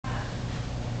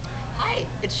Hi,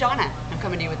 it's Shauna. I'm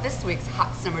coming to you with this week's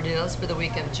hot summer deals for the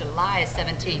week of July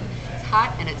 17th. It's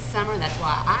hot and it's summer, that's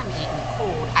why I'm eating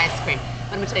cold ice cream.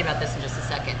 But I'm going to tell you about this in just a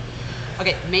second.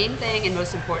 Okay, main thing and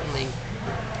most importantly,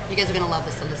 you guys are going to love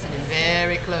this, so listen in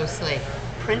very closely.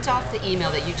 Print off the email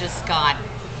that you just got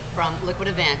from Liquid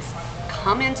Events.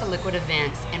 Come into Liquid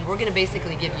Events and we're going to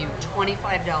basically give you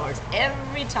 $25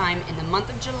 every time in the month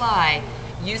of July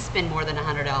you spend more than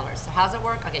 $100. So how's it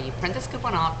work? Okay, you print this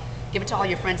coupon off, give it to all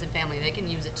your friends and family, they can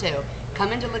use it too.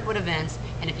 Come into Liquid Events,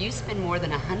 and if you spend more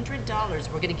than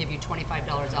 $100, we're gonna give you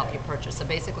 $25 off your purchase. So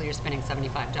basically you're spending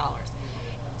 $75.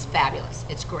 It's fabulous,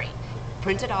 it's great.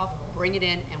 Print it off, bring it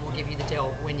in, and we'll give you the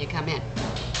deal when you come in.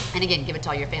 And again, give it to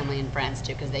all your family and friends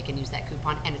too, because they can use that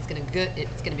coupon, and it's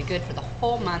gonna be good for the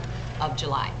whole month of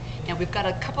July. And we've got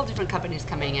a couple different companies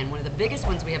coming in. One of the biggest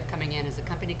ones we have coming in is a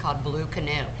company called Blue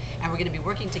Canoe, and we're gonna be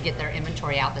working to get their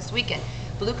inventory out this weekend.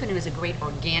 Blue Canoe is a great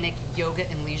organic yoga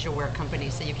and leisure wear company,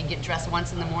 so you can get dressed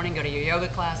once in the morning, go to your yoga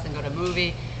class, then go to a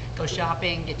movie, go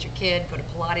shopping, get your kid, go to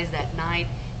Pilates that night,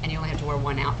 and you only have to wear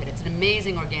one outfit. It's an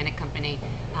amazing organic company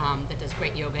that does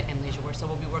great yoga and leisure wear, so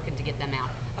we'll be working to get them out.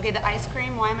 Okay, the ice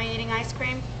cream, why am I eating ice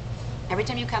cream? Every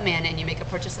time you come in and you make a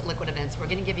purchase at Liquid Events, we're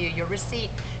gonna give you your receipt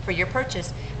for your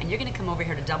purchase, and you're gonna come over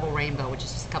here to Double Rainbow, which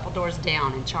is just a couple doors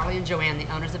down. And Charlie and Joanne, the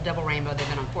owners of Double Rainbow, they've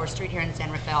been on 4th Street here in San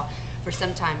Rafael for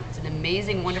some time. It's an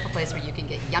amazing, wonderful place where you can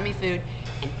get yummy food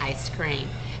and ice cream.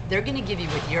 They're gonna give you,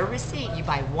 with your receipt, you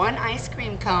buy one ice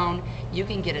cream cone, you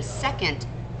can get a second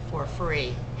for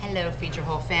free. Hello, feed your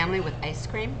whole family with ice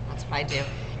cream. That's what I do.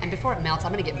 And before it melts,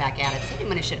 I'm gonna get back at it. Saving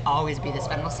money should always be this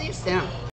fun. We'll see you soon.